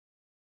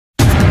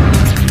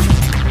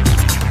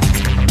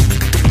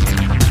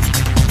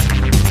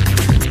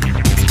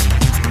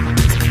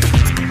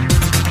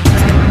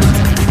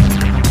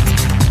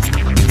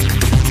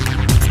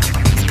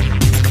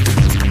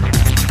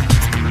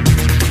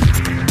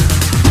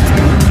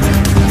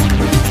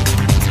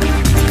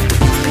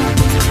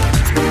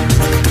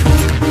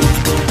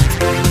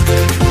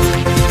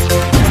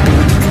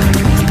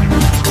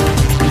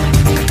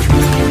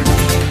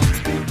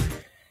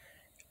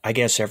I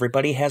guess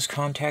everybody has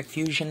contact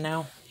fusion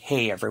now.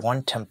 Hey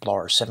everyone,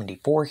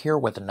 Templar74 here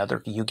with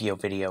another Yu-Gi-Oh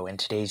video, and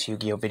today's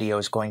Yu-Gi-Oh video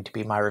is going to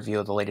be my review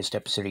of the latest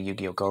episode of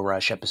Yu-Gi-Oh! Go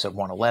Rush, episode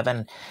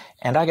 111,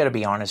 and I gotta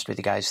be honest with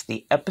you guys,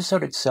 the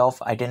episode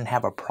itself, I didn't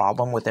have a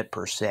problem with it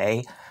per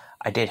se.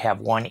 I did have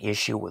one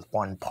issue with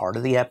one part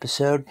of the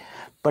episode,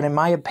 but in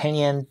my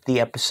opinion, the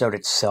episode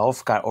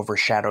itself got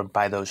overshadowed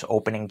by those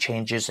opening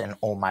changes, and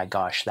oh my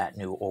gosh, that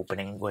new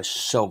opening was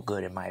so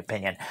good in my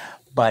opinion.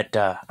 But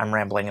I'm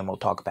rambling and we'll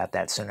talk about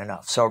that soon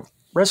enough. So,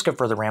 risk of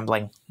further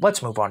rambling,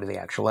 let's move on to the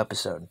actual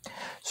episode.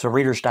 So,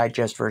 Reader's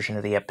Digest version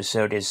of the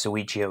episode is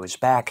Zuichio is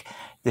back.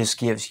 This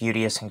gives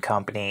Udius and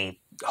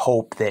company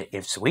hope that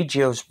if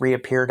Zuichio's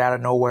reappeared out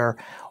of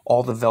nowhere,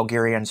 all the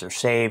Velgirians are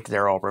saved,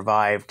 they're all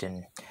revived,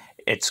 and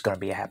it's going to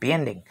be a happy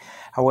ending.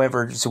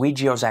 However,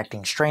 Zuichio's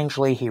acting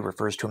strangely. He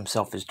refers to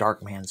himself as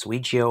Darkman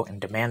Zuichio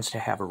and demands to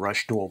have a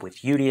rush duel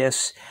with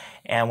Udius.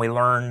 And we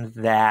learn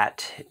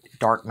that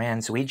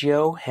Darkman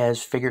Zuichio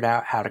has figured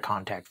out how to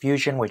contact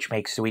fusion, which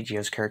makes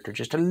Zuichio's character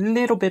just a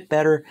little bit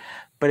better.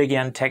 But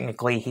again,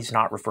 technically, he's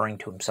not referring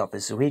to himself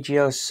as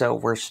Zuichio, so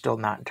we're still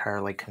not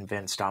entirely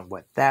convinced on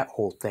what that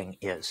whole thing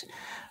is.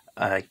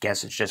 I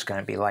guess it's just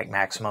going to be like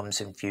maximums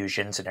and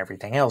fusions and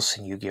everything else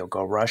in Yu-Gi-Oh!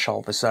 Go Rush. All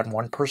of a sudden,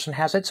 one person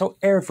has it, so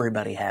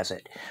everybody has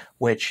it.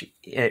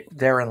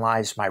 Therein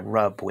lies my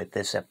rub with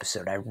this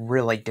episode. I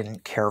really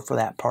didn't care for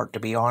that part, to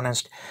be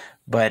honest.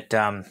 But,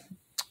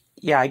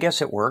 yeah, I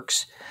guess it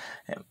works.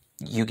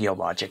 Yu-Gi-Oh!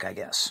 Logic, I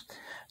guess.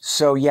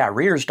 So, yeah,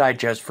 Reader's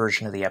Digest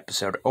version of the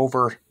episode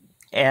over.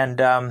 And,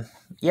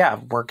 yeah,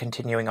 we're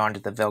continuing on to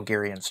the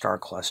Velgirian Star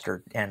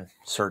Cluster in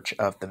search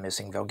of the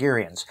missing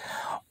Velgirians.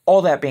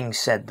 All that being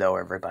said, though,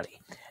 everybody,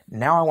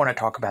 now I want to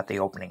talk about the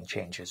opening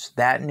changes.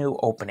 That new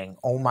opening,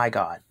 oh my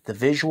god. The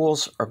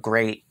visuals are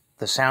great.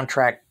 The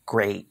soundtrack,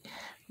 great.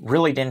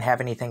 Really didn't have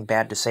anything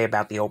bad to say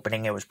about the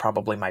opening. It was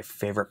probably my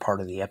favorite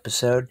part of the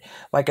episode.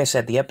 Like I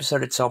said, the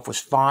episode itself was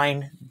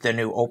fine. The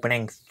new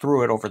opening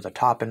threw it over the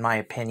top, in my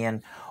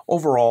opinion.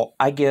 Overall,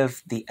 I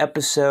give the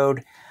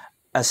episode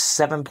a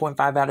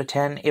 7.5 out of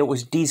 10. It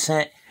was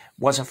decent,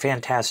 wasn't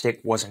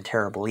fantastic, wasn't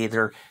terrible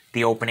either.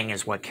 The opening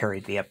is what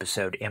carried the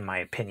episode, in my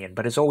opinion.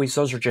 But as always,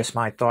 those are just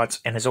my thoughts,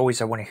 and as always,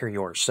 I want to hear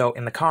yours. So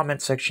in the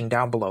comment section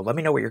down below, let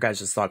me know what your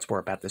guys' thoughts were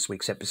about this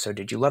week's episode.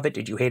 Did you love it?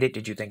 Did you hate it?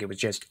 Did you think it was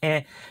just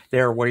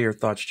there? What are your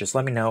thoughts? Just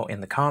let me know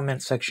in the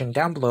comment section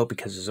down below,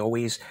 because as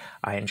always,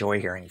 I enjoy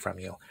hearing from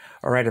you.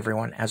 All right,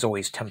 everyone, as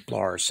always,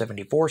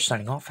 Templar74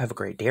 signing off. Have a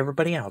great day,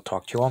 everybody, and I'll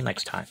talk to you all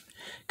next time.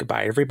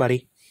 Goodbye,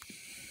 everybody.